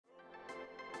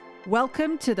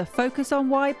Welcome to the Focus on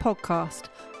Why podcast.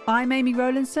 I'm Amy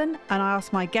Rowlandson and I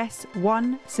ask my guests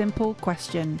one simple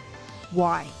question.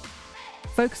 Why?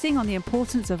 Focusing on the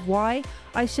importance of why,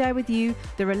 I share with you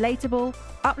the relatable,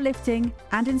 uplifting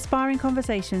and inspiring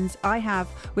conversations I have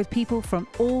with people from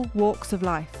all walks of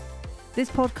life. This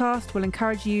podcast will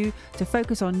encourage you to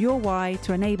focus on your why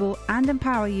to enable and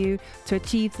empower you to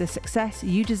achieve the success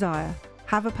you desire.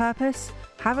 Have a purpose,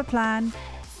 have a plan,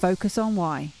 focus on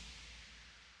why.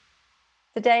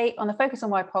 Today on the Focus on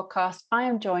Why podcast, I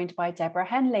am joined by Deborah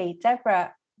Henley.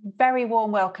 Deborah, very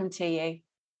warm welcome to you.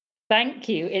 Thank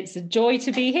you. It's a joy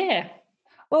to be here.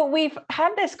 Well, we've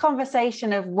had this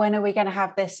conversation of when are we going to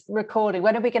have this recording?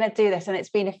 When are we going to do this? And it's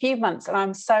been a few months and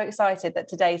I'm so excited that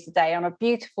today's the day on a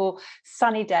beautiful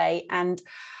sunny day. And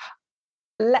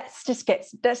let's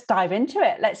dive into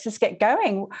it. Let's just get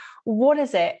going. What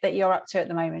is it that you're up to at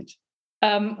the moment?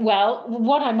 Well,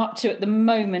 what I'm up to at the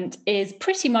moment is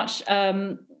pretty much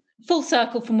full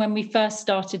circle from when we first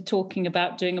started talking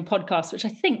about doing a podcast, which I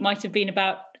think might have been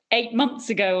about 8 months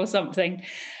ago or something.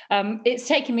 It's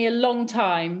taken me a long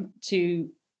time to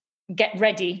get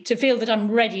ready, to feel that I'm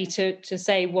ready to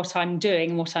say what I'm doing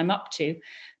and what I'm up to.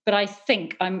 But I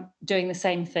think I'm doing the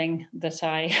same thing that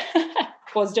I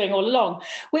was doing all along,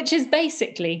 which is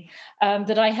basically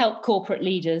that I help corporate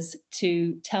leaders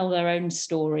to tell their own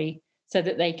story so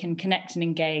that they can connect and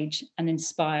engage and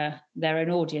inspire their own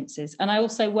audiences. And I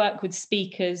also work with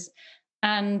speakers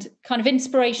and kind of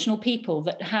inspirational people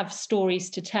that have stories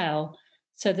to tell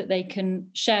so that they can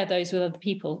share those with other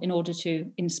people in order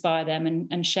to inspire them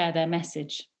and share their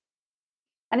message.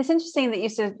 And it's interesting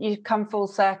that you've come full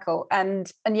circle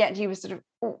and yet you were sort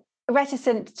of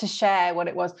reticent to share what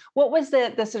it was. What was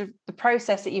the sort of the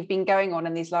process that you've been going on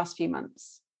in these last few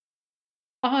months?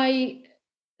 I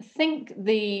think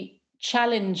the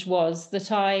challenge was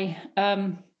that I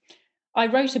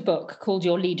wrote a book called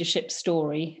Your Leadership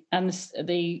Story, and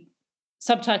the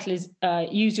subtitle is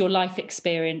Use Your Life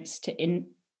Experience to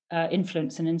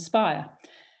Influence and Inspire.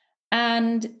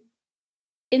 And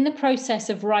in the process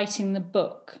of writing the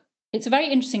book, it's a very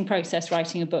interesting process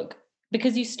writing a book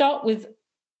because you start with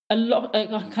a lot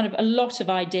of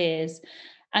ideas,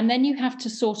 and then you have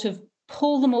to sort of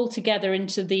pull them all together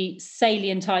into the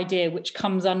salient idea which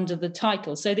comes under the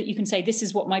title so that you can say, this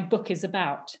is what my book is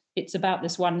about. It's about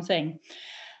this one thing.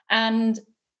 And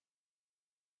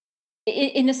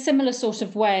in a similar sort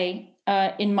of way,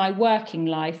 in my working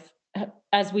life,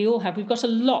 as we all have, we've got a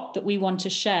lot that we want to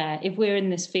share. If we're in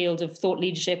this field of thought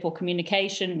leadership or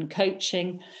communication and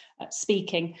coaching,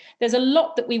 speaking, there's a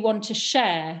lot that we want to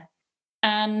share.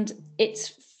 And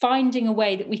it's finding a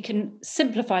way that we can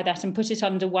simplify that and put it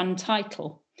under one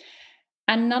title.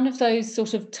 And none of those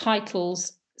sort of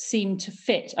titles seemed to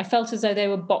fit. I felt as though they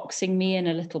were boxing me in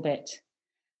a little bit.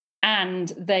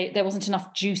 And there wasn't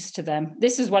enough juice to them.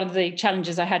 This is one of the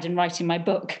challenges I had in writing my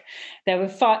book.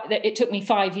 It took me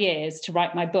 5 years to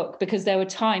write my book because there were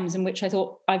times in which I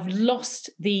thought, I've lost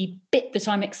the bit that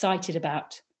I'm excited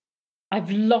about.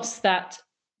 I've lost that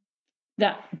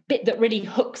bit that really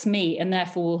hooks me and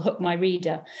therefore will hook my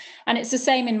reader. And it's the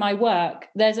same in my work.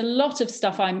 There's a lot of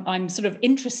stuff I'm sort of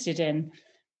interested in,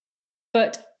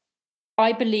 but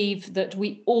I believe that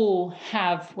we all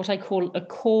have what I call a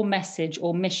core message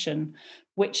or mission,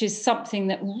 which is something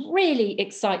that really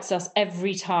excites us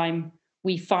every time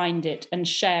we find it and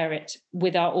share it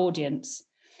with our audience.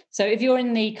 So if you're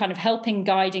in the kind of helping,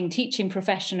 guiding, teaching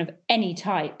profession of any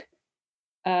type,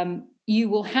 you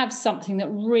will have something that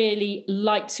really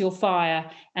lights your fire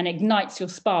and ignites your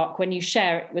spark when you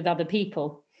share it with other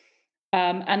people.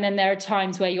 And then there are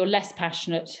times where you're less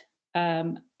passionate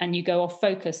and you go off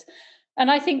focus. And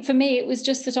I think for me, it was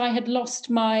just that I had lost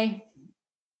I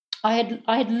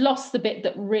had lost the bit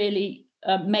that really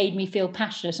made me feel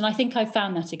passionate. And I think I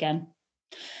found that again.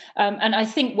 And I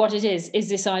think what it is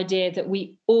this idea that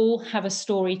we all have a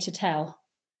story to tell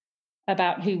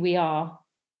about who we are.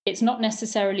 It's not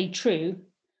necessarily true.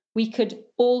 We could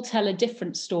all tell a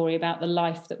different story about the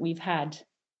life that we've had,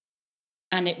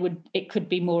 and it could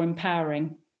be more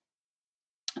empowering.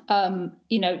 So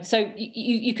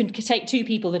you can take two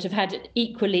people that have had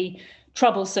equally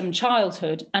troublesome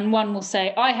childhood, and one will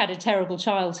say, I had a terrible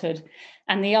childhood,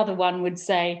 and the other one would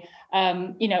say,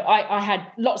 I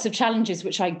had lots of challenges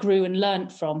which I grew and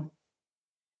learned from.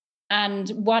 And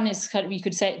one is kind of, you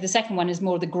could say the second one is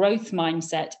more the growth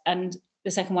mindset, and the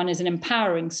second one is an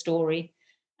empowering story.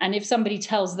 And if somebody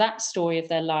tells that story of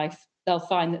their life, they'll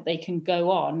find that they can go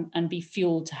on and be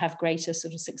fueled to have greater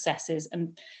sort of successes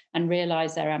and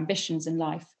realize their ambitions in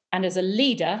life. And as a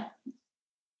leader,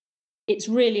 it's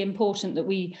really important that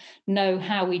we know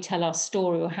how we tell our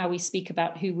story or how we speak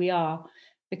about who we are,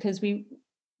 because we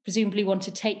presumably want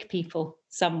to take people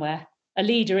somewhere. A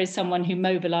leader is someone who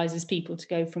mobilizes people to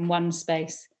go from one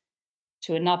space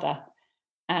to another,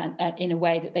 and in a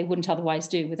way that they wouldn't otherwise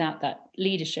do without that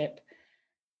leadership.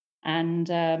 And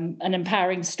an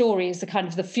empowering story is the kind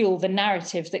of the fuel, the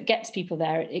narrative that gets people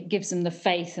there. It gives them the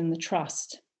faith and the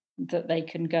trust that they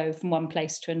can go from one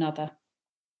place to another.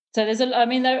 So there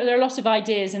are a lot of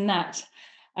ideas in that.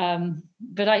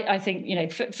 But I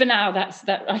think, for now, that's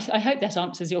that. I hope that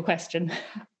answers your question.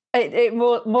 It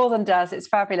more than does. It's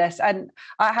fabulous. And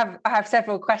I have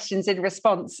several questions in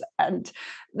response. And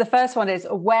the first one is,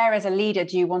 where as a leader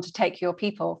do you want to take your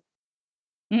people?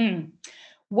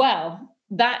 Well,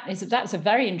 that's a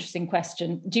very interesting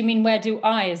question. Do you mean, where do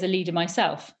I as a leader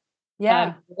myself?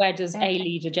 Yeah. Where does a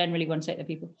leader generally want to take their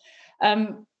people?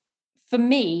 For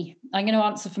me, I'm going to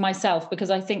answer for myself, because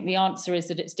I think the answer is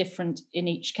that it's different in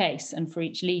each case and for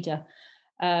each leader.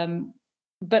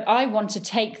 But I want to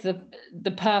take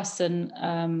the person,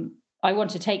 I want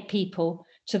to take people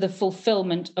to the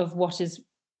fulfillment of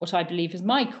what I believe is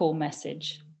my core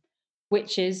message,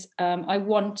 which is I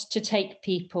want to take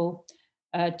people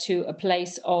to a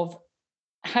place of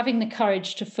having the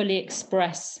courage to fully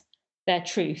express their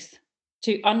truth,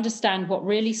 to understand what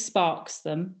really sparks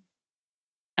them,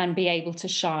 and be able to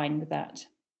shine with that.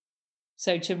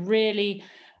 So to really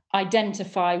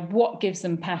identify what gives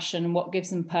them passion and what gives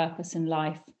them purpose in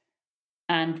life.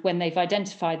 And when they've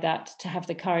identified that, to have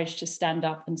the courage to stand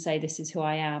up and say, this is who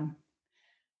I am.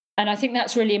 And I think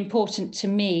that's really important to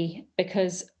me,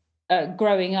 because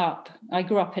growing up, I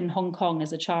grew up in Hong Kong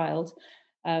as a child.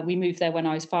 We moved there when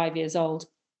I was 5 years old.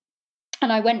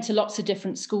 And I went to lots of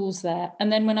different schools there.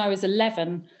 And then when I was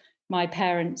 11, my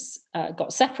parents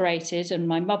got separated and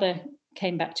my mother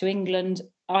came back to England.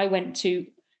 I went to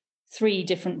 3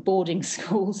 different boarding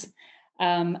schools,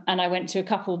 and I went to a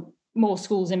couple more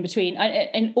schools in between.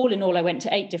 In all, I went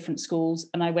to 8 different schools,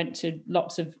 and I went to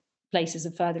lots of places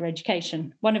of further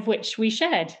education, one of which we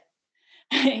shared.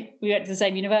 We went to the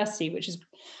same university, which is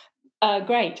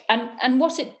great. And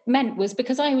what it meant was,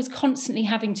 because I was constantly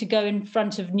having to go in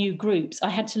front of new groups, I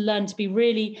had to learn to be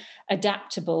really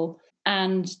adaptable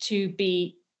and to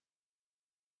be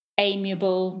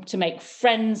amiable, to make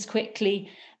friends quickly,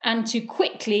 and to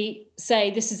quickly say,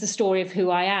 this is the story of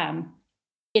who I am,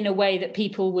 in a way that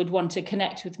people would want to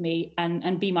connect with me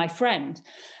and be my friend.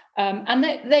 And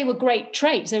they were great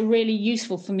traits. They were really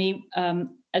useful for me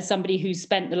as somebody who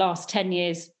spent the last 10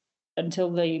 years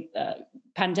until the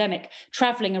pandemic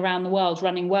traveling around the world,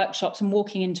 running workshops and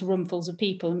walking into roomfuls of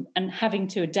people and having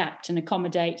to adapt and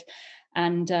accommodate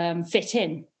and fit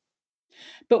in.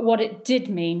 But what it did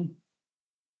mean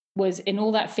was, in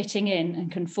all that fitting in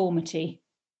and conformity,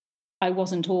 I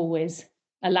wasn't always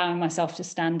allowing myself to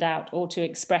stand out or to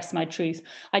express my truth.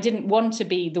 I didn't want to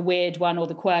be the weird one or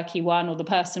the quirky one or the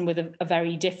person with a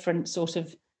very different sort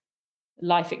of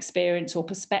life experience or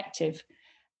perspective.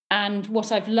 And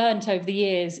what I've learned over the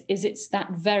years is it's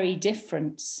that very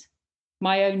difference,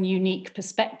 my own unique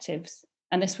perspectives,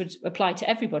 and this would apply to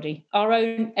everybody,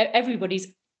 everybody's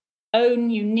own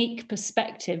unique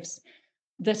perspectives,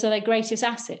 that are their greatest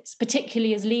assets,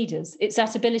 particularly as leaders. It's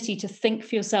that ability to think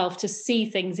for yourself, to see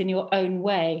things in your own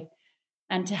way,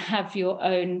 and to have your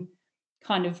own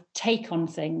kind of take on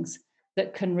things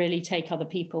that can really take other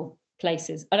people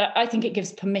places. And I think it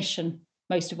gives permission,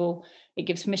 most of all, it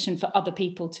gives permission for other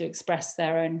people to express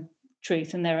their own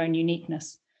truth and their own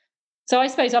uniqueness. So I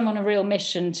suppose I'm on a real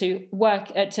mission to work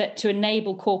to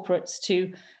enable corporates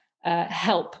to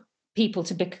help people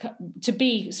to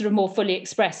be sort of more fully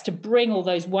expressed, to bring all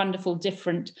those wonderful,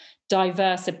 different,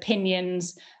 diverse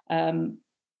opinions,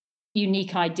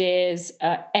 unique ideas,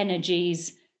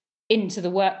 energies into the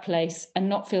workplace, and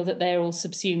not feel that they're all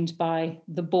subsumed by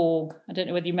the Borg. I don't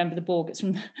know whether you remember the Borg. It's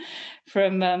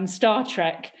from Star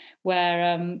Trek,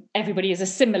 where everybody is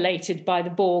assimilated by the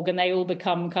Borg and they all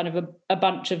become kind of a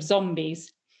bunch of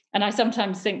zombies. And I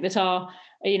sometimes think that our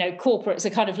corporates are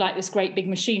kind of like this great big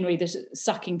machinery that's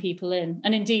sucking people in.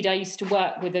 And indeed, I used to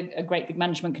work with a great big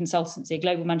management consultancy, a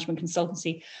global management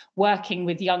consultancy, working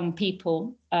with young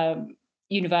people,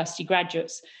 university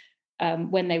graduates,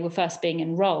 when they were first being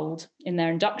enrolled in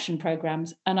their induction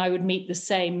programs. And I would meet the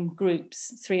same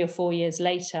groups 3 or 4 years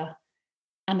later,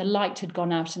 and the light had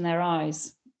gone out in their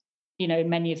eyes,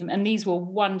 many of them. And these were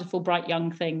wonderful, bright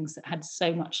young things that had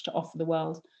so much to offer the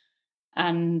world.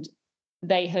 And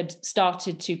they had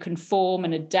started to conform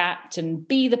and adapt and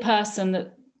be the person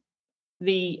that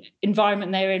the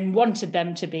environment they're in wanted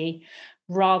them to be,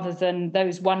 rather than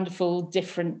those wonderful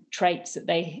different traits that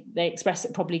they expressed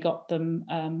that probably got them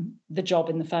the job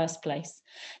in the first place.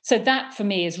 So that for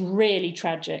me is really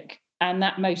tragic. And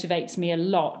that motivates me a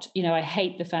lot. You know, I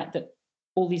hate the fact that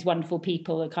all these wonderful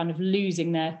people are kind of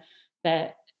losing their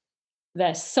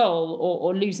soul,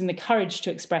 or losing the courage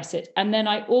to express it. And then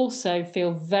I also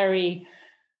feel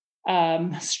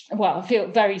I feel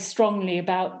very strongly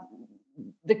about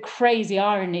the crazy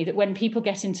irony that when people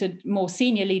get into more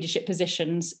senior leadership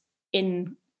positions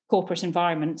in corporate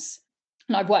environments,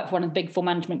 and I've worked for one of the big four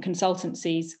management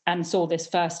consultancies and saw this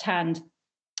firsthand,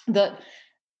 that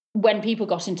when people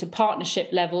got into partnership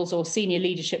levels or senior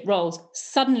leadership roles,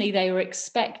 suddenly they were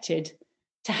expected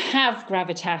to have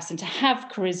gravitas and to have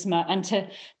charisma and to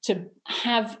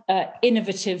have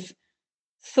innovative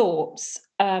thoughts,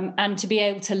 and to be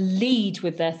able to lead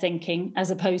with their thinking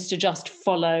as opposed to just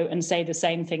follow and say the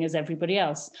same thing as everybody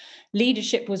else.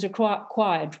 Leadership was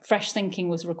required, fresh thinking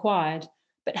was required.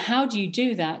 But how do you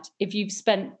do that if you've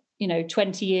spent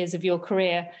 20 years of your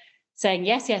career saying,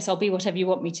 yes, I'll be whatever you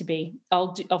want me to be.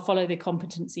 I'll follow the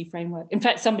competency framework. In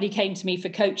fact, somebody came to me for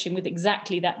coaching with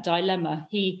exactly that dilemma.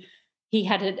 He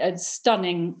had a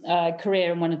stunning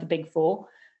career in one of the big four,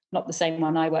 not the same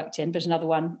one I worked in, but another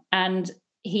one. And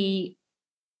he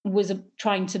was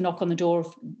trying to knock on the door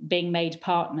of being made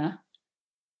partner.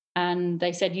 And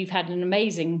they said, you've had an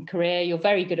amazing career. You're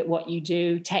very good at what you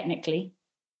do technically,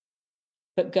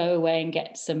 but go away and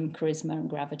get some charisma and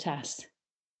gravitas.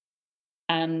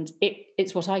 And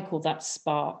it's what I call that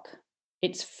spark.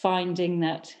 It's finding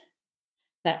that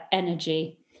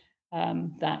energy,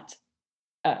 that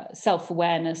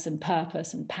self-awareness and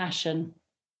purpose and passion.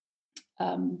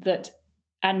 I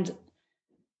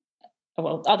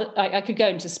could go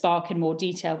into spark in more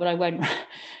detail, but I won't.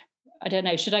 I don't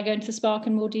know. Should I go into spark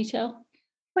in more detail?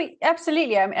 Wait,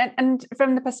 absolutely. And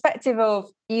from the perspective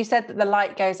of, you said that the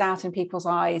light goes out in people's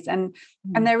eyes, and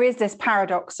there is this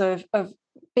paradox of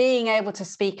being able to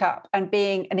speak up and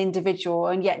being an individual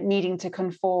and yet needing to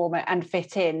conform and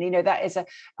fit in. That is a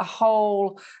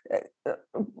whole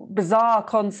bizarre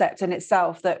concept in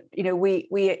itself, that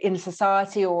we in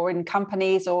society or in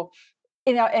companies or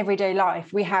in our everyday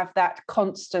life, we have that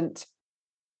constant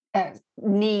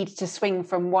need to swing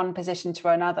from one position to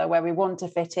another, where we want to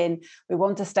fit in, we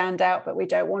want to stand out, but we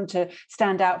don't want to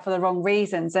stand out for the wrong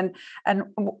reasons. And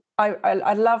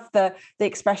I love the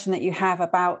expression that you have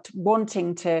about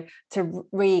wanting to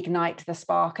reignite the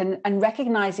spark, and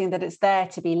recognizing that it's there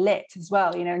to be lit as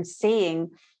well, and seeing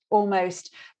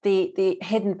almost the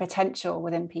hidden potential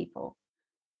within people.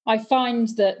 I find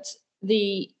that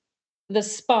the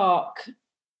spark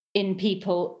in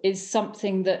people is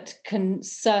something that can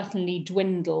certainly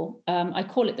dwindle. I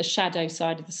call it the shadow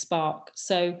side of the spark.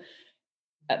 So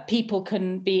people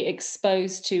can be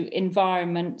exposed to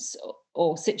environments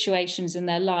or situations in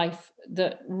their life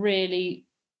that really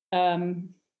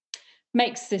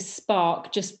makes this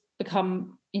spark just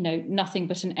become, nothing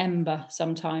but an ember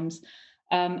sometimes.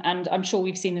 And I'm sure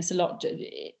we've seen this a lot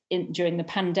during the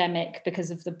pandemic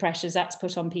because of the pressures that's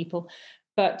put on people.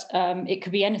 But it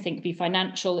could be anything. It could be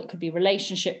financial, it could be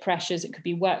relationship pressures, it could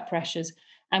be work pressures.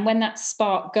 And when that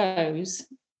spark goes,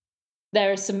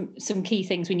 there are some key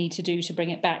things we need to do to bring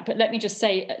it back. But let me just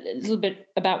say a little bit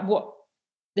about what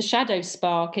the shadow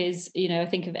spark is. I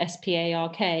think of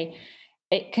SPARK.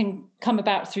 It can come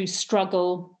about through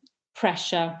struggle,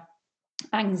 pressure,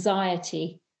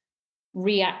 anxiety,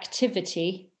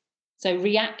 reactivity. So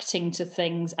reacting to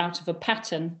things out of a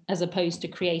pattern as opposed to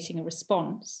creating a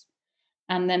response.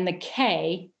 And then the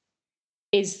K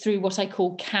is through what I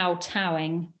call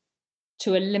kowtowing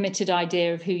to a limited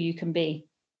idea of who you can be.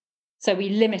 So we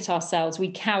limit ourselves,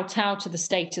 we kowtow to the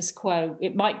status quo.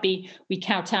 It might be we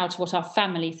kowtow to what our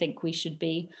family think we should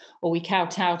be, or we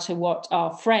kowtow to what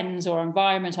our friends or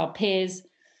environment, our peers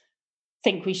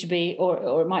think we should be,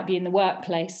 or it might be in the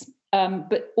workplace.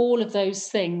 But all of those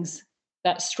things,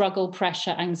 that struggle,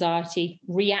 pressure, anxiety,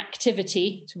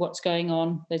 reactivity to what's going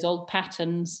on, those old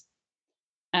patterns,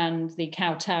 and the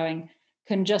kowtowing,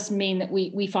 can just mean that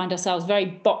we find ourselves very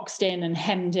boxed in and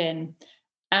hemmed in,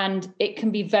 and it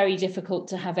can be very difficult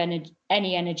to have any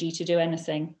energy to do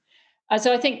anything.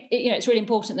 So I think it's really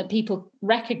important that people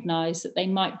recognize that they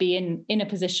might be in a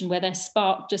position where their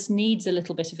spark just needs a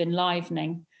little bit of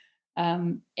enlivening.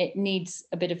 It needs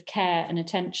a bit of care and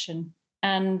attention.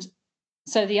 And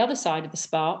so the other side of the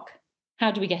spark,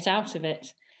 how do we get out of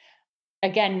it?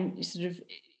 Again, sort of,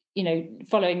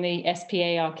 following the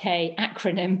SPARK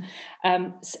acronym,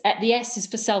 the S is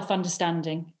for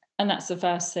self-understanding. And that's the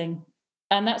first thing.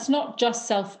 And that's not just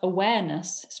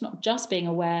self-awareness. It's not just being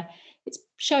aware. It's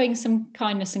showing some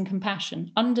kindness and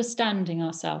compassion, understanding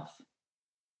ourselves.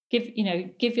 Give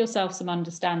yourself some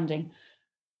understanding.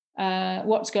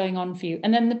 What's going on for you.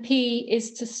 And then the P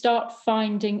is to start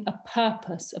finding a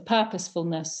purpose, a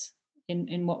purposefulness.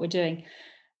 in what we're doing.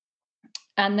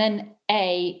 And then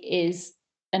A is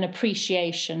an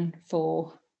appreciation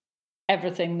for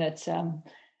everything that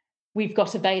we've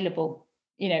got available.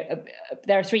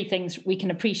 There are three things we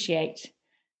can appreciate.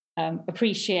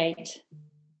 Appreciate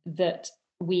that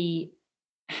we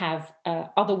have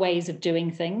other ways of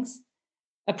doing things.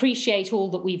 Appreciate all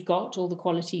that we've got, all the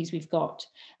qualities we've got,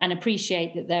 and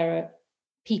appreciate that there are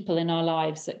people in our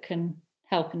lives that can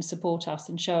help and support us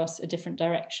and show us a different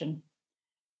direction.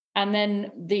 And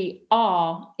then the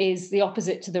R is the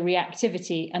opposite to the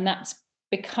reactivity, and that's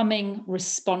becoming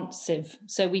responsive.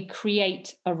 So we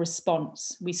create a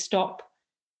response. We stop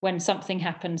when something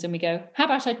happens and we go, how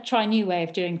about I try a new way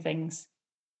of doing things?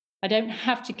 I don't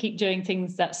have to keep doing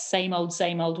things that same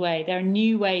old way. There are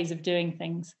new ways of doing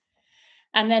things.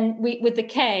 And then with the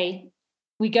K,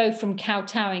 we go from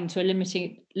kowtowing to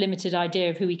a limited idea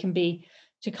of who we can be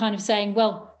to kind of saying,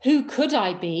 well, who could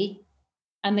I be?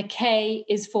 And the K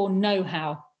is for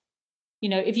know-how.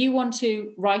 If you want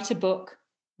to write a book,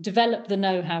 develop the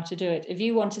know-how to do it. If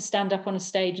you want to stand up on a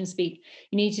stage and speak,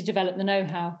 you need to develop the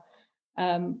know-how.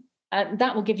 And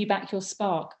that will give you back your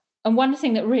spark. And one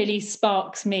thing that really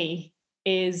sparks me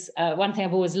is one thing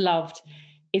I've always loved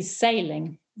is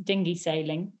sailing, dinghy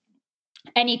sailing.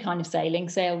 Any kind of sailing,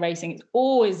 sail racing, it's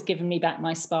always given me back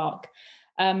my spark.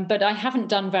 But I haven't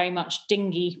done very much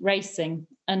dinghy racing.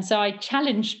 And so I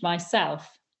challenged myself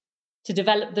to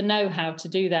develop the know-how to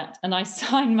do that. And I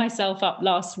signed myself up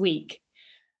last week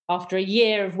after a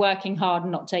year of working hard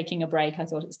and not taking a break. I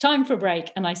thought it's time for a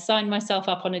break. And I signed myself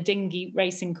up on a dinghy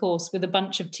racing course with a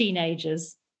bunch of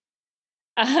teenagers.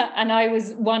 And I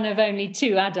was one of only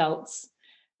 2 adults.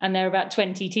 And there were about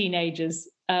 20 teenagers.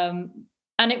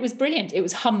 And it was brilliant. It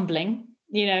was humbling.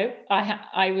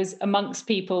 I was amongst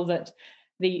people that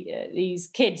these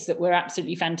kids that were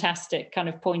absolutely fantastic, kind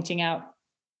of pointing out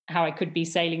how I could be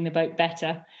sailing the boat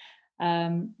better.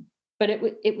 But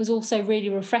it was also really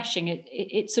refreshing.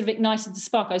 It sort of ignited the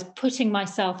spark. I was putting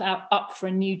myself up for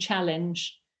a new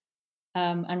challenge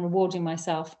and rewarding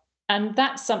myself. And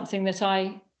that's something that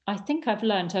I think I've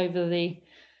learned over the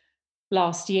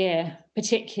last year,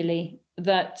 particularly,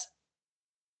 that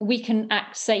we can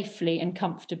act safely and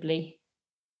comfortably,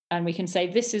 and we can say,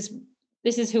 this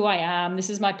is who I am, this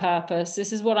is my purpose,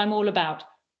 this is what I'm all about.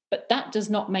 But that does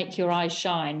not make your eyes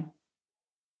shine.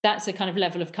 That's a kind of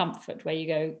level of comfort where you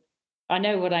go, I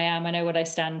know what I am, I know what I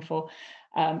stand for,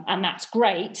 and that's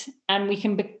great. And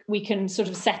we can sort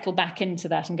of settle back into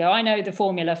that and go, I know the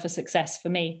formula for success for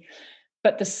me.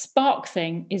 But the spark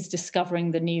thing is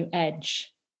discovering the new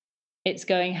edge. It's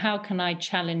going, how can I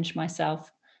challenge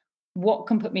myself? What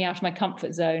can put me out of my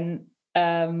comfort zone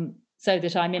so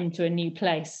that I'm into a new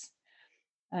place?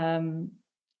 And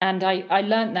I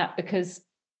learned that because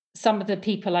some of the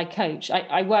people I coach,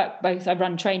 I work both, I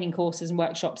run training courses and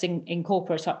workshops in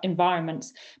corporate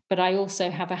environments, but I also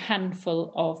have a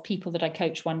handful of people that I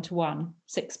coach one-to-one,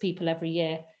 6 people every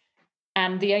year.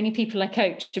 And the only people I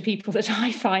coach are people that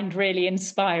I find really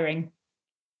inspiring.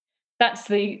 That's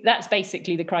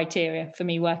basically the criteria for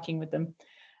me working with them.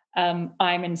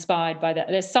 I'm inspired by that.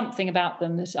 There's something about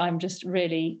them that I'm just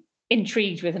really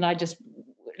intrigued with, and I just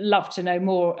love to know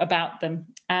more about them.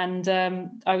 And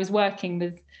I was working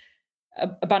with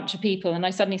a bunch of people, and I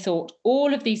suddenly thought,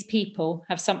 all of these people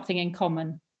have something in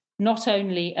common. Not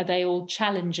only are they all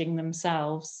challenging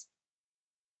themselves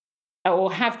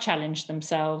or have challenged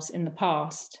themselves in the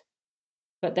past,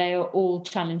 but they are all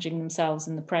challenging themselves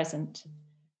in the present.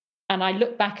 And I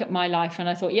look back at my life and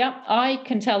I thought, yeah, I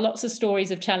can tell lots of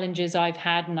stories of challenges I've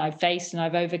had and I've faced and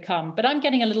I've overcome, but I'm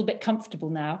getting a little bit comfortable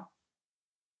now.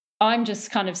 I'm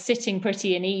just kind of sitting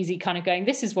pretty and easy, kind of going,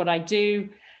 this is what I do.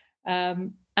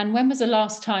 And when was the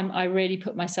last time I really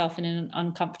put myself in an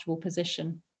uncomfortable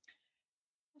position?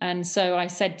 And so I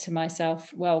said to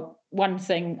myself, well, one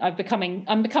thing I'm becoming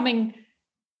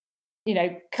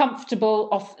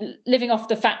comfortable living off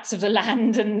the fats of the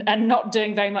land and not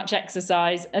doing very much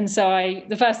exercise. And so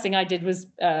the first thing I did was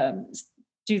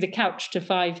do the couch to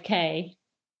 5K.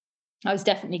 I was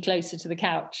definitely closer to the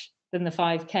couch than the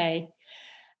 5K.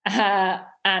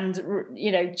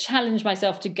 And challenge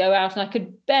myself to go out, and I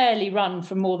could barely run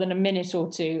for more than a minute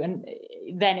or two. And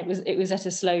then it was at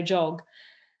a slow jog.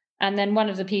 And then one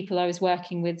of the people I was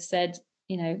working with said,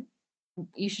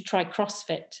 you should try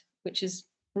CrossFit, which is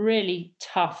really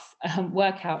tough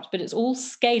workout, but it's all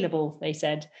scalable. They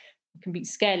said you can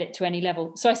scale it to any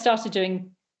level. So I started doing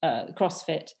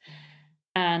CrossFit,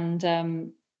 and a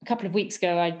couple of weeks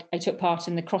ago I took part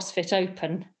in the CrossFit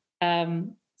Open.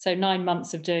 So 9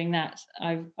 months of doing that,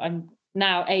 I'm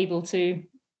now able to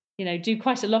do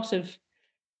quite a lot of,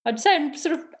 I'd say I'm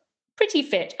sort of pretty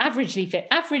fit, average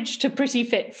to pretty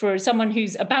fit for someone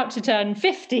who's about to turn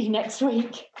 50 next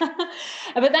week.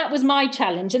 But that was my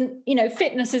challenge. And,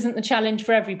 fitness isn't the challenge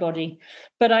for everybody.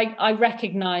 But I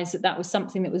recognized that was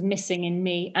something that was missing in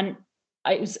me. And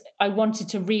I wanted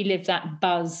to relive that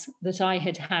buzz that I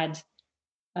had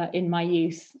in my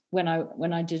youth when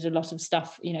I did a lot of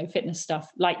stuff, fitness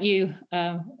stuff. Like you,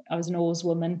 I was an oars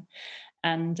woman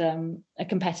and a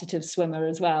competitive swimmer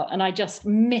as well. And I just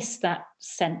miss that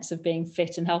sense of being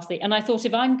fit and healthy. And I thought,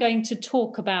 if I'm going to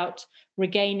talk about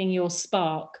regaining your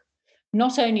spark,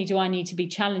 not only do I need to be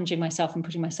challenging myself and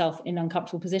putting myself in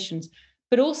uncomfortable positions,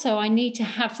 but also I need to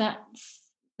have that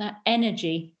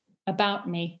energy about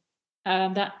me,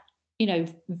 that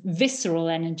visceral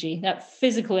energy, that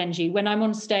physical energy. When I'm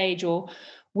on stage or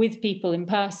with people in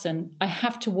person, I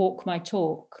have to walk my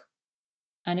talk.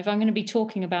 And if I'm going to be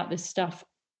talking about this stuff,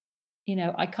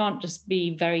 I can't just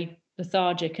be very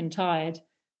lethargic and tired.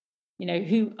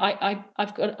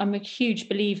 I'm a huge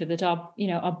believer that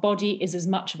our body is as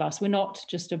much of us. We're not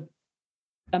just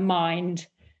a mind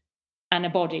and a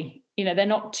body. They're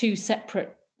not two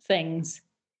separate things.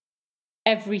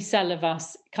 Every cell of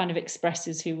us kind of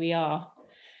expresses who we are.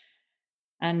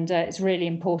 And it's really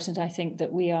important, I think,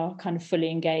 that we are kind of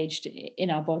fully engaged in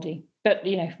our body. But,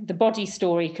 the body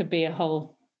story could be a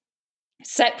whole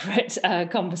separate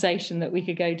conversation that we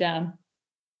could go down.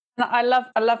 I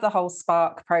love the whole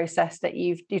spark process that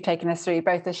you've taken us through,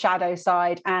 both the shadow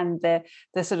side and the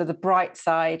sort of the bright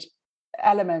side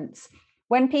elements.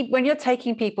 When you're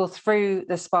taking people through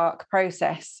the spark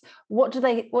process, what do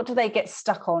they get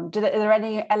stuck on? Are there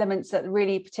any elements that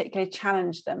really particularly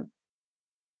challenge them?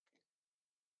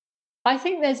 I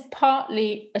think there's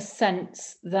partly a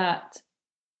sense that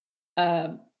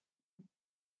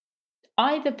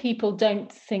either people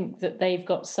don't think that they've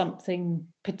got something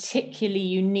particularly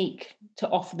unique to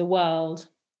offer the world,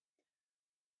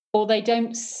 or they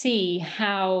don't see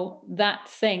how that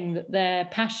thing that they're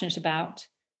passionate about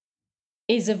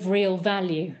is of real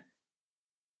value.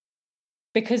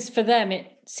 Because for them, it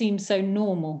seems so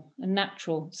normal and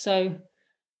natural. So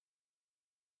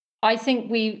I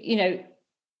think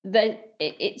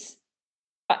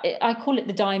I call it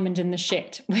the diamond in the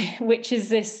shit, which is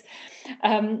this,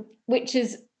 which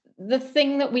is the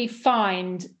thing that we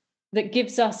find that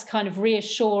gives us kind of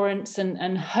reassurance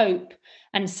and hope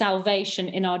and salvation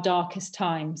in our darkest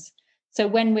times. So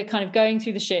when we're kind of going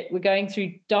through the shit, we're going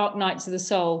through dark nights of the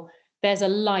soul, there's a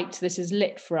light that is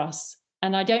lit for us.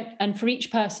 And for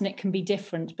each person it can be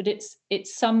different, but it's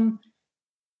some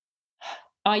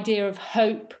idea of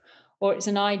hope, or it's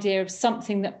an idea of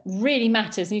something that really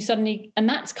matters. And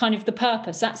that's kind of the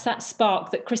purpose. That's that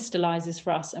spark that crystallizes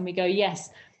for us. And we go, yes,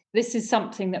 this is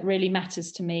something that really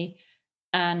matters to me.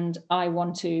 And I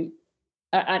want to,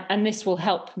 and this will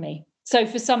help me. So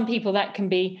for some people that can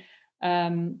be,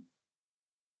 I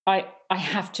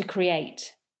have to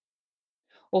create.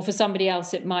 Or for somebody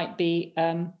else, it might be,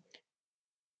 I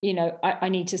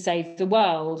need to save the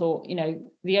world, or,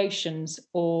 the oceans.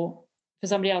 Or for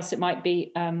somebody else, it might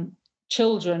be,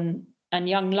 children and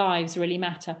young lives really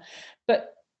matter.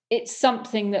 But it's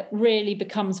something that really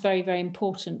becomes very, very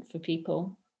important for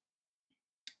people.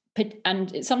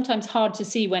 And it's sometimes hard to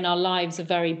see when our lives are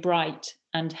very bright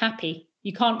and happy.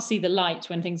 You can't see the light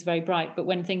when things are very bright, but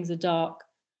when things are dark,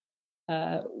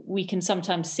 we can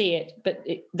sometimes see it, but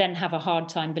then have a hard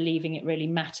time believing it really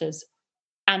matters.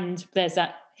 And there's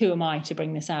that, who am I to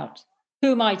bring this out?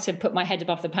 Who am I to put my head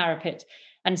above the parapet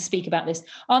and speak about this?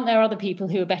 Aren't there other people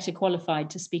who are better qualified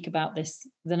to speak about this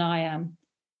than I am?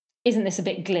 Isn't this a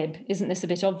bit glib? Isn't this a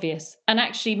bit obvious? And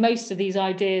actually, most of these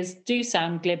ideas do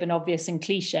sound glib and obvious and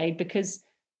cliched because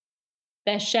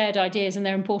they're shared ideas and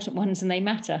they're important ones and they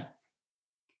matter.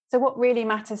 So what really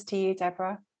matters to you,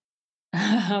 Deborah?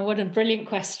 What a brilliant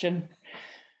question.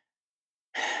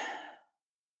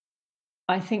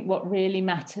 I think what really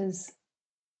matters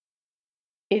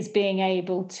is being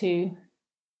able to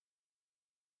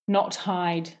not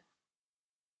hide,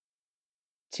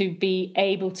 to be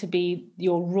able to be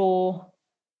your raw,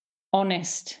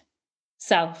 honest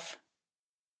self,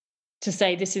 to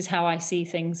say, this is how I see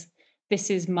things. This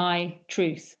is my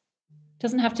truth. It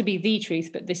doesn't have to be the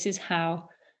truth, but this is how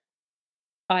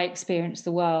I experience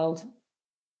the world.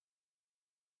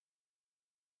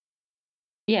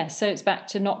 Yeah, so it's back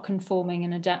to not conforming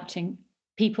and adapting.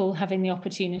 People having the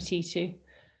opportunity to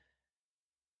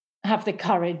have the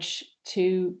courage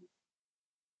to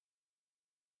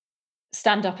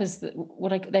stand up as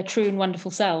their true and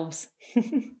wonderful selves.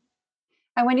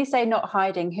 And when you say not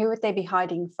hiding, who would they be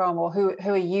hiding from, or who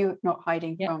are you not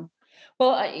hiding from?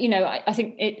 Well, I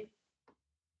think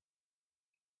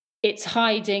it's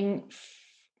hiding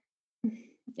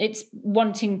It's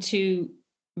wanting to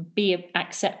be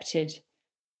accepted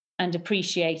and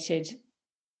appreciated,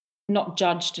 not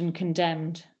judged and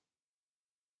condemned.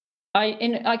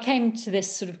 I came to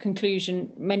this sort of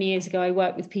conclusion many years ago. I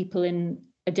worked with people in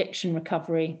addiction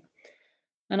recovery,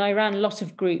 and I ran a lot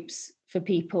of groups for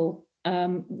people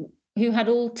who had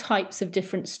all types of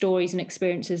different stories and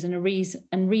experiences and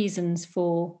reasons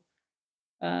for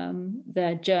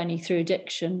their journey through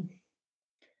addiction.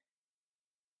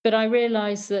 But I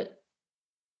realised that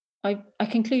I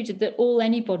concluded that all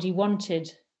anybody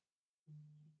wanted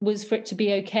was for it to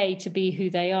be okay to be who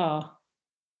they are.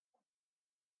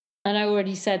 And I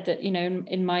already said that,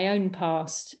 in my own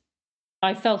past,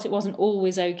 I felt it wasn't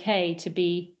always okay to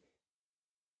be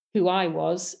who I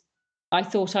was. I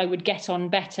thought I would get on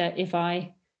better if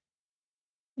I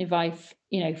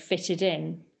fitted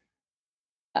in.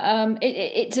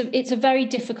 It's a very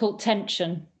difficult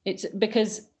tension. It's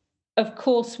because, of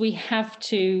course, we have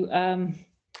to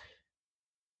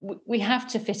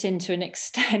fit in to an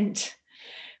extent.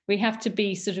 We have to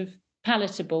be sort of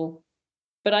palatable,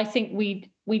 but I think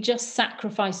we just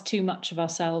sacrifice too much of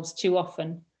ourselves too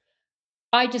often.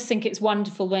 I just think it's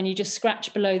wonderful when you just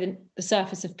scratch below the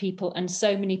surface of people, and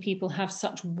so many people have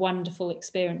such wonderful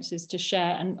experiences to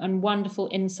share and wonderful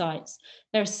insights.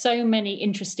 There are so many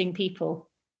interesting people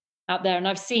out there, and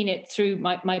I've seen it through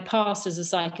my past as a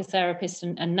psychotherapist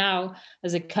and now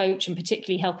as a coach, and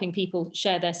particularly helping people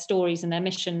share their stories and their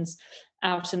missions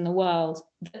out in the world.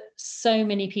 So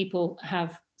many people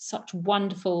have such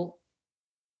wonderful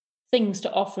things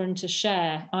to offer and to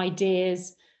share,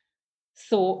 ideas,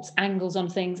 thoughts, angles on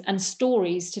things, and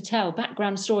stories to tell,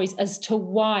 background stories as to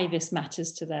why this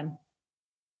matters to them.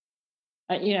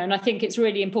 And I think it's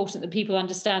really important that people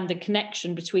understand the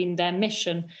connection between their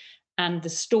mission and the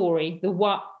story, the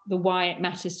why it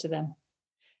matters to them.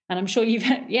 And I'm sure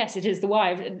yes, it is the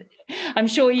why. I'm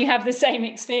sure you have the same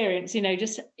experience,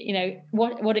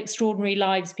 what extraordinary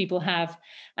lives people have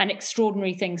and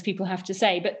extraordinary things people have to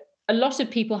say. But a lot of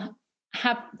people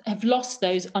have lost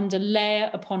those under layer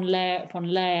upon layer upon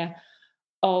layer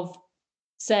of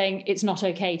saying it's not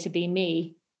okay to be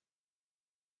me.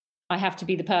 I have to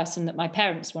be the person that my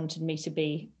parents wanted me to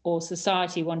be, or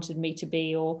society wanted me to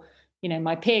be, or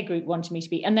my peer group wanted me to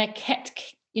be, and they're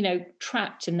kept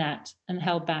trapped in that and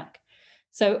held back.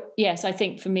 So yes, I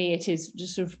think for me it is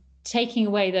just sort of taking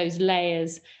away those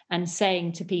layers and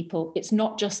saying to people, it's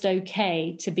not just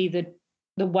okay to be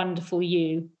the wonderful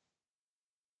you.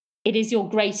 It is your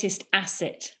greatest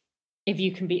asset if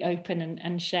you can be open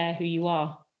and share who you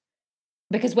are.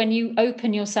 Because when you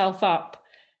open yourself up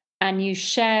and you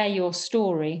share your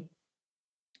story,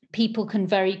 people can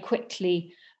very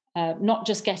quickly not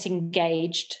just get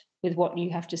engaged with what you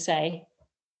have to say,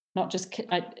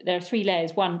 there are three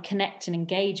layers. One, connect and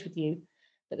engage with you.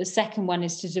 But the second one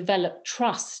is to develop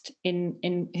trust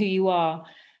in who you are,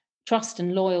 trust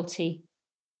and loyalty.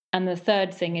 And the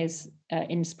third thing is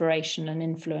inspiration and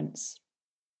influence.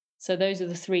 So those are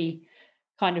the three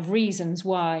kind of reasons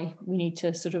why we need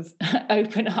to sort of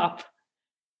open up.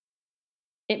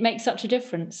 It makes such a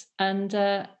difference. And,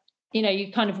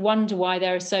 you kind of wonder why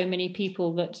there are so many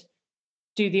people that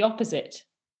do the opposite,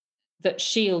 that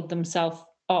shield themselves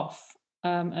off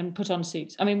and put on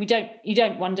suits. I mean, you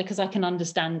don't wonder, because I can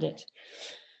understand it.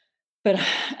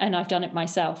 And I've done it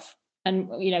myself. And,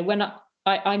 when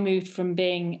I moved from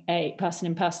being a person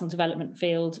in personal development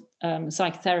field,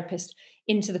 psychotherapist,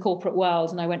 into the corporate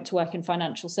world, and I went to work in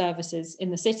financial services in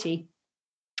the city.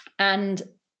 And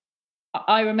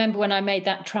I remember when I made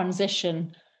that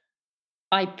transition,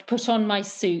 I put on my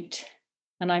suit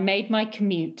and I made my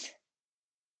commute,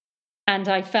 and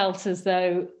I felt as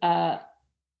though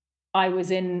I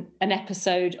was in an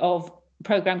episode of a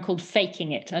program called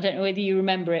Faking It. I don't know whether you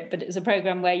remember it, but it was a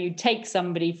program where you take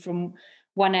somebody from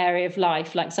one area of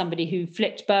life, like somebody who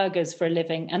flipped burgers for a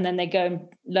living, and then they go and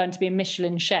learn to be a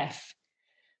Michelin chef.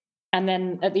 And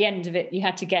then at the end of it, you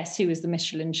had to guess who was the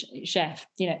Michelin chef,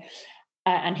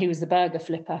 and who was the burger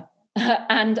flipper.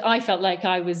 And I felt like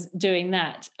I was doing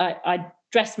that. I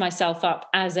dressed myself up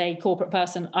as a corporate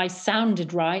person. I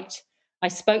sounded right. I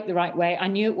spoke the right way. I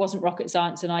knew it wasn't rocket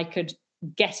science and I could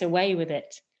get away with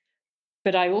it.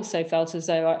 But I also felt as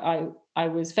though I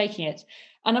was faking it.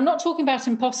 And I'm not talking about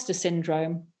imposter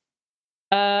syndrome.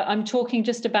 I'm talking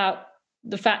just about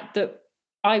the fact that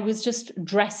I was just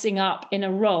dressing up in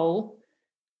a role.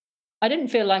 I didn't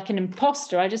feel like an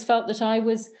imposter. I just felt that I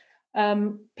was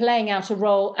playing out a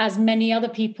role as many other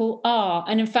people are.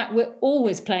 And in fact, we're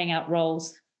always playing out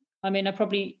roles. I mean, I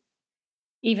probably,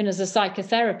 even as a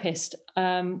psychotherapist,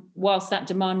 whilst that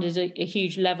demanded a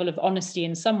huge level of honesty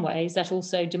in some ways, that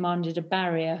also demanded a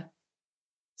barrier.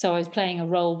 So I was playing a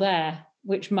role there,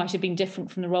 which might have been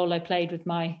different from the role I played with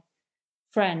my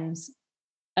friends.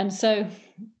 And so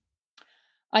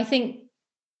I think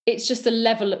it's just the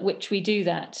level at which we do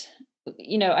that.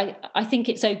 I think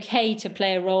it's okay to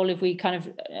play a role if we kind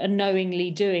of are knowingly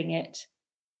doing it.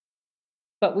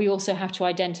 But we also have to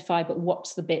identify, but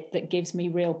what's the bit that gives me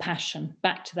real passion?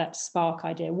 Back to that spark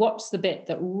idea. What's the bit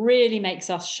that really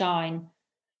makes us shine?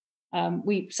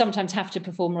 We sometimes have to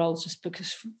perform roles just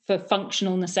because for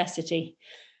functional necessity.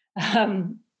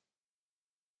 And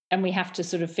we have to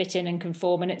sort of fit in and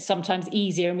conform. And it's sometimes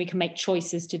easier and we can make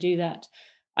choices to do that.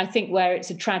 I think where it's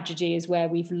a tragedy is where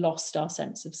we've lost our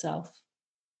sense of self.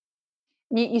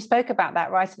 You spoke about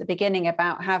that right at the beginning,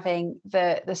 about having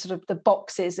the sort of the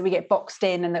boxes that we get boxed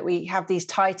in and that we have these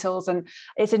titles. And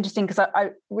it's interesting because I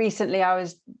recently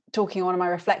was talking in one of my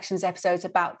reflections episodes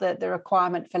about the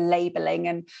requirement for labeling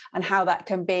and how that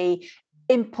can be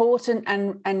important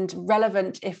and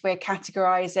relevant if we're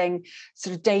categorizing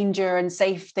sort of danger and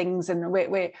safe things, and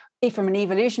we're from an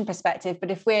evolution perspective.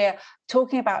 But if we're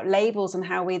talking about labels and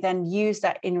how we then use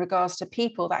that in regards to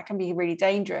people, that can be really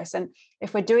dangerous. And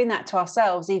if we're doing that to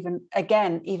ourselves, even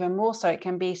more so, it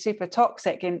can be super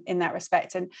toxic in that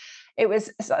respect. And it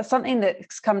was something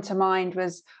that's come to mind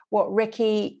was what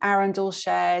Ricky Arundel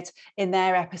shared in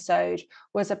their episode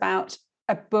was about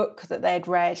a book that they'd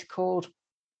read called,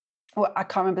 well, I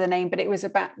can't remember the name, but it was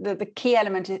about the key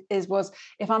element was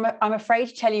if I'm afraid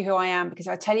to tell you who I am, because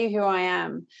if I tell you who I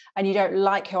am and you don't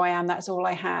like who I am, that's all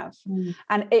I have.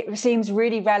 And it seems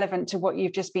really relevant to what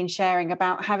you've just been sharing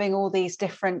about having all these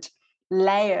different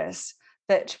layers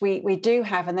that we do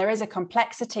have. And there is a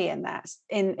complexity in that,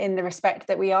 in the respect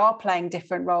that we are playing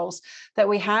different roles, that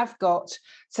we have got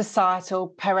societal,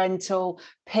 parental,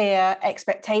 peer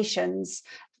expectations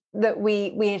that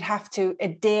we'd have to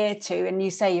adhere to. And you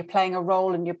say you're playing a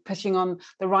role and you're putting on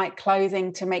the right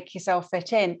clothing to make yourself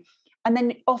fit in. And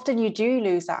then often you do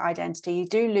lose that identity, you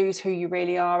do lose who you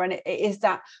really are. And it is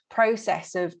that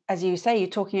process of, as you say, you're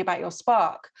talking about your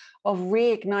spark, of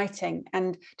reigniting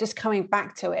and just coming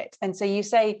back to it. And so you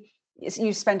say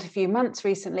you spent a few months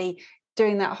recently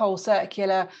doing that whole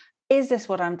circular. Is this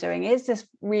what I'm doing? Is this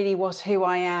really who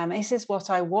I am? Is this what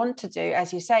I want to do,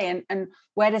 as you say? And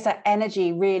where does that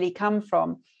energy really come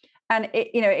from? And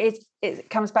it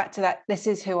comes back to that. This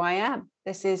is who I am.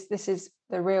 This is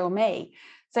the real me.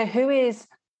 So who is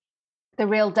the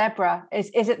real Deborah?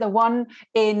 Is it the one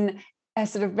in a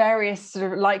sort of various sort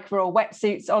of lycra or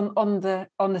wetsuits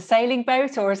on the sailing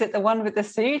boat, or is it the one with the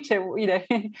suit? Or,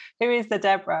 who is the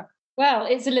Deborah? Well,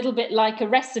 it's a little bit like a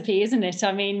recipe, isn't it?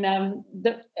 I mean,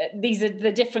 these are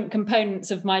the different components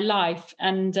of my life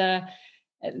and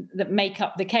that make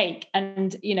up the cake.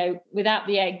 And, without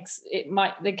the eggs,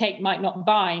 the cake might not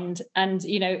bind. And,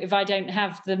 if I don't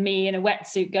have the me in a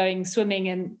wetsuit going swimming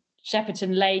in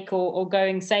Shepperton Lake or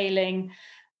going sailing,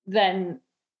 then,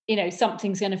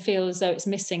 something's going to feel as though it's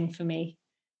missing for me.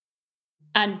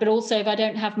 But also if I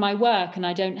don't have my work and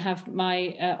I don't have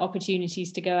my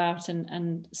opportunities to go out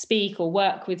and speak or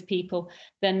work with people,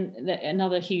 then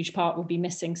another huge part will be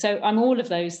missing. So I'm all of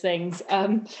those things.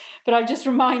 But I'm just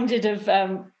reminded of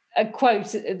a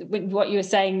quote, what you were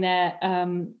saying there.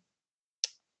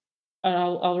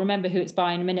 I'll remember who it's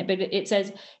by in a minute, but it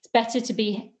says,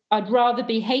 I'd rather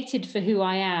be hated for who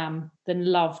I am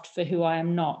than loved for who I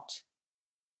am not.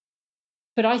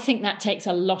 But I think that takes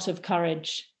a lot of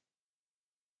courage.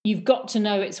 You've got to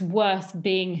know it's worth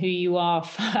being who you are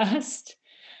first,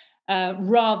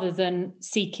 rather than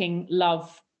seeking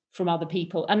love from other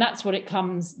people. And that's what it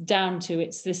comes down to.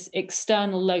 It's this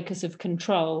external locus of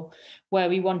control where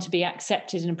we want to be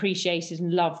accepted and appreciated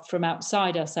and loved from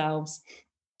outside ourselves,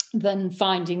 than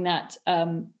finding that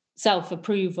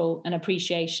self-approval and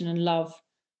appreciation and love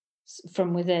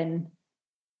from within.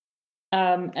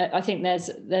 I think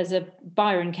there's a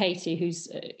Byron Katie who's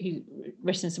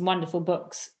written some wonderful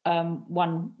books.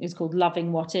 One is called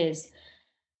Loving What Is,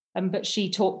 but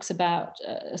she talks about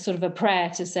sort of a prayer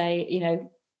to say,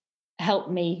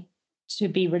 help me to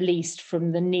be released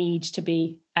from the need to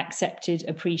be accepted,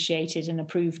 appreciated, and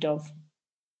approved of.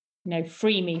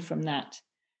 Free me from that.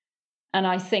 And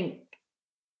I think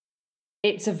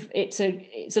it's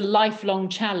a lifelong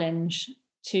challenge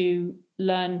to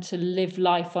learn to live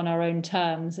life on our own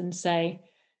terms and say,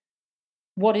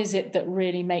 what is it that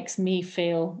really makes me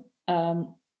feel a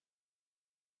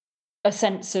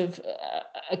sense of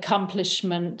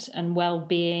accomplishment and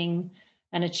well-being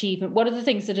and achievement? What are the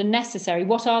things that are necessary?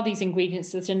 What are these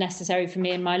ingredients that are necessary for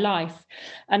me in my life?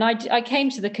 And I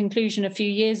came to the conclusion a few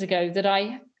years ago that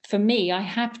I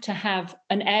have to have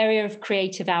an area of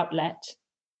creative outlet.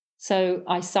 So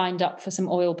I signed up for some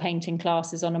oil painting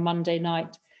classes on a Monday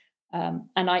night And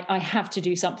I have to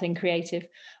do something creative.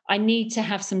 I need to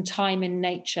have some time in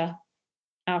nature,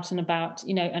 out and about,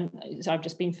 and so I've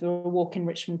just been for a walk in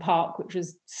Richmond Park, which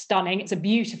was stunning. It's a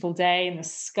beautiful day and the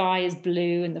sky is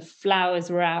blue and the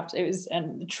flowers were out.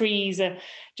 And the trees are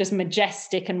just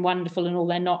majestic and wonderful and all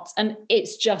their knots. And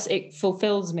it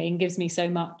fulfills me and gives me so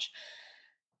much.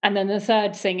 And then the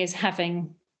third thing is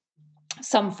having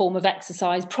some form of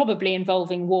exercise, probably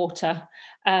involving water,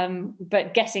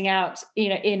 but getting out,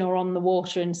 in or on the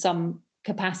water in some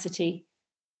capacity,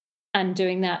 and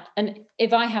doing that. And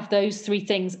if I have those three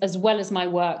things, as well as my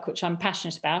work, which I'm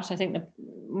passionate about, I think that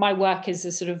my work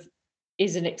is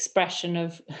an expression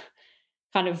of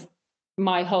kind of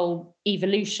my whole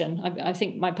evolution. I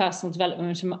think my personal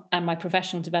development and my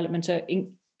professional development are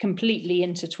completely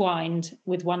intertwined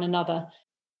with one another.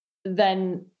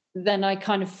 Then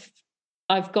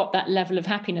I've got that level of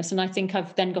happiness, and I think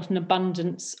I've then got an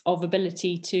abundance of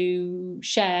ability to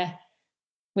share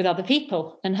with other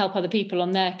people and help other people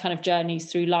on their kind of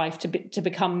journeys through life to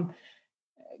become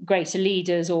greater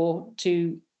leaders, or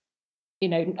to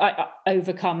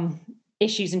overcome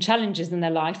issues and challenges in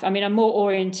their life. I mean, I'm more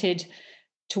oriented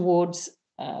towards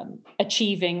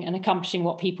achieving and accomplishing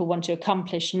what people want to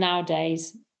accomplish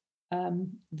nowadays,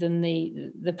 than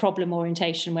the problem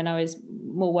orientation when I was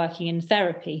more working in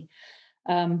therapy.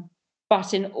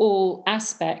 But in all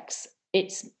aspects,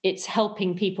 it's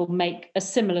helping people make a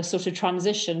similar sort of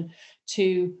transition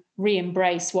to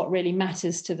re-embrace what really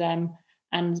matters to them,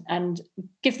 and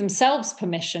give themselves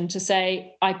permission to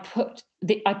say, I put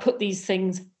these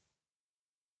things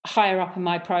higher up in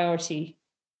my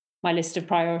list of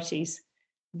priorities.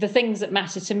 The things that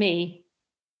matter to me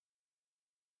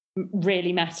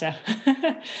really matter.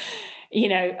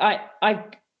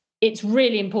 It's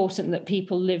really important that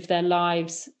people live their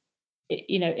lives,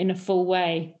 in a full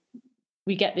way.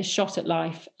 We get this shot at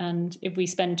life, and if we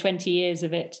spend 20 years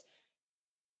of it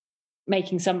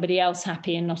making somebody else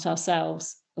happy and not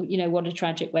ourselves, what a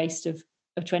tragic waste of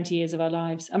 20 years of our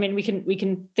lives. I mean, we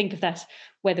can think of that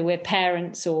whether we're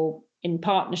parents or in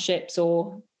partnerships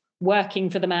or working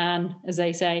for the man, as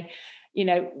they say.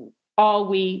 Are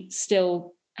we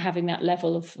still having that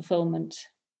level of fulfillment?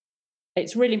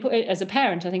 It's really important. As a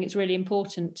parent, I think it's really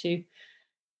important to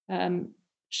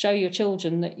show your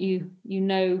children that you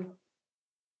know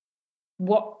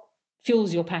what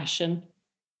fuels your passion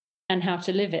and how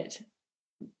to live it.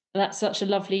 That's such a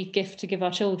lovely gift to give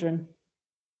our children.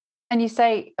 And you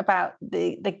say about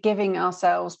the giving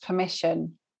ourselves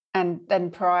permission and then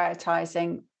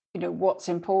prioritizing, what's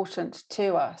important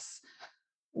to us.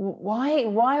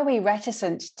 Why are we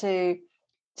reticent to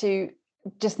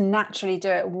just naturally do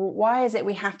it? Why is it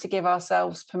we have to give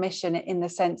ourselves permission, in the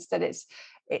sense that it's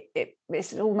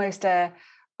almost a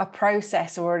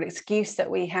process or an excuse that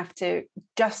we have to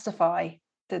justify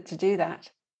to do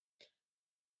that?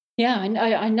 Yeah,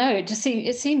 I know. It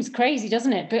seems crazy,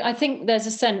 doesn't it? But I think there's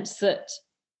a sense that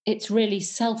it's really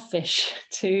selfish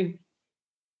to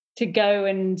go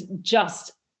and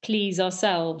just please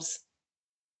ourselves.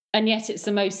 And yet it's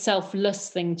the most selfless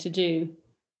thing to do.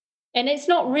 And it's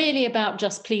not really about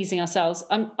just pleasing ourselves.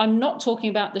 I'm not talking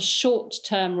about the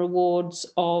short-term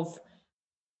rewards of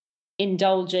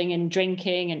indulging in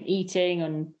drinking and eating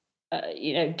and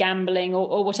gambling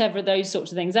or whatever, those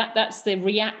sorts of things. That's the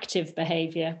reactive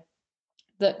behavior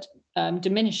that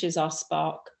diminishes our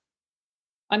spark.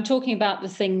 I'm talking about the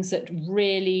things that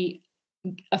really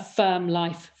affirm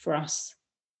life for us,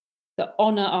 that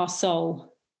honor our soul.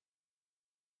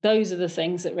 Those are the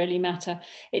things that really matter.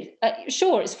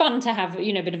 Sure, it's fun to have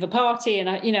a bit of a party, and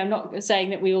I'm not saying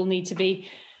that we all need to be,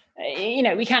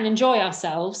 we can enjoy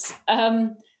ourselves,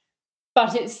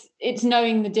 but it's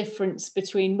knowing the difference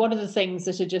between what are the things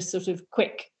that are just sort of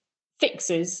quick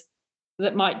fixes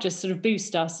that might just sort of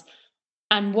boost us,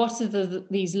 and what are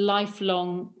these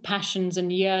lifelong passions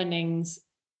and yearnings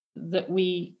that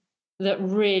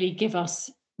really give us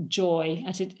joy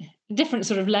at a different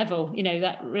sort of level,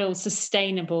 that real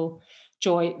sustainable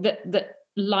joy that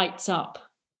lights up,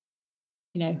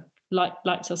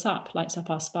 lights us up, lights up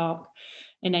our spark,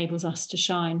 enables us to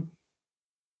shine.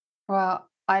 Well,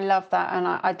 I love that, and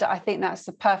I think that's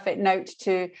the perfect note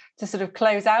to sort of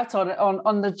close out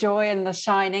on the joy and the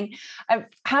shining.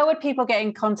 How would people get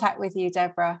in contact with you,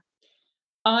 Deborah?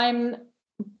 I'm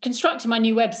constructing my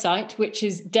new website, which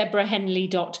is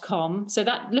deborahhenley.com. So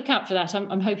look out for that.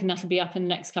 I'm hoping that'll be up in the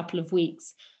next couple of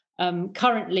weeks.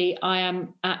 Currently, I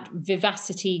am at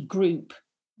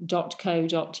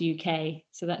vivacitygroup.co.uk.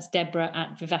 So that's Deborah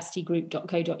at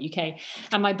vivacitygroup.co.uk.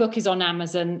 And my book is on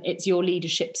Amazon. It's Your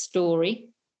Leadership Story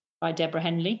by Deborah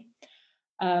Henley.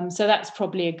 So that's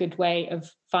probably a good way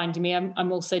of finding me.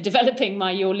 I'm also developing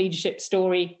my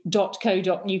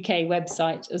yourleadershipstory.co.uk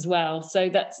website as well. So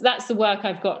that's the work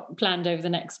I've got planned over the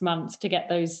next month to get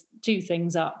those two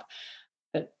things up.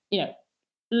 But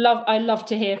I love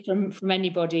to hear from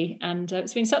anybody, and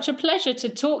it's been such a pleasure to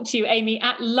talk to you, Amy,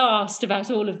 at last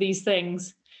about all of these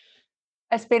things.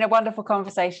 It's been a wonderful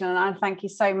conversation, and I thank you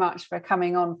so much for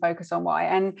coming on Focus on Why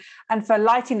and for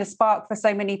lighting the spark for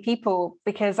so many people,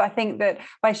 because I think that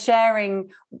by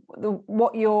sharing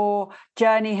what your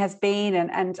journey has been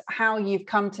and how you've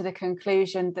come to the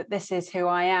conclusion that this is who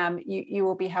I am, you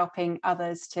will be helping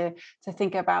others to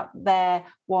think about their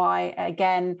why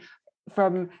again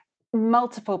from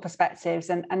multiple perspectives,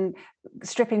 and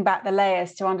stripping back the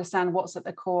layers to understand what's at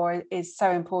the core is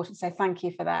so important. So thank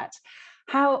you for that.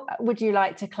 How would you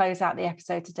like to close out the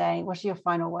episode today? What are your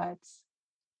final words?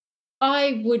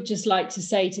 I would just like to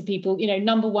say to people,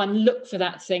 number one, look for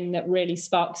that thing that really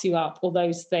sparks you up, or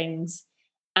those things.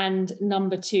 And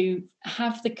number two,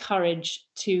 have the courage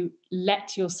to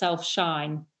let yourself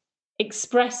shine,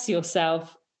 express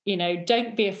yourself,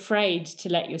 don't be afraid to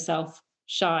let yourself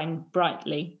shine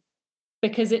brightly,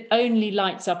 because it only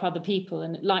lights up other people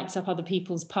and it lights up other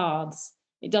people's paths.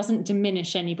 It doesn't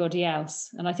diminish anybody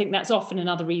else. And I think that's often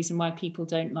another reason why people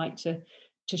don't like to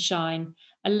shine.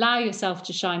 Allow yourself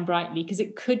to shine brightly, because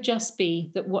it could just be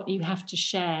that what you have to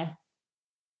share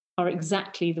are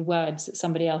exactly the words that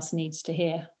somebody else needs to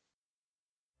hear.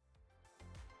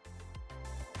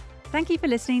 Thank you for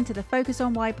listening to the Focus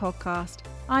on Why podcast.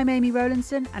 I'm Amy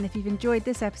Rowlandson, and if you've enjoyed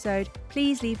this episode,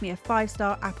 please leave me a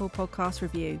 5-star Apple Podcast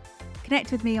review.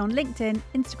 Connect with me on LinkedIn,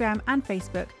 Instagram and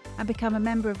Facebook, and become a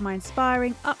member of my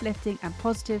inspiring, uplifting and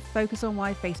positive Focus on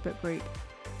Why Facebook group.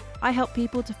 I help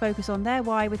people to focus on their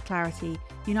why with clarity,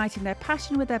 uniting their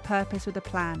passion with their purpose with a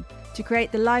plan to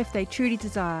create the life they truly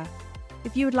desire.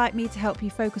 If you would like me to help you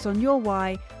focus on your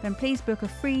why, then please book a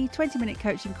free 20-minute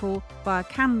coaching call via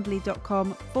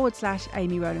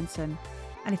calendly.com/Amy Rowlandson.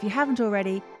 And if you haven't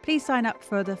already, please sign up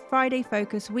for the Friday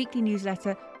Focus weekly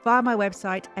newsletter via my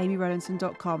website,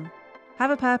 amyrowlandson.com. Have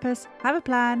a purpose, have a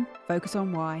plan, focus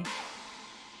on why.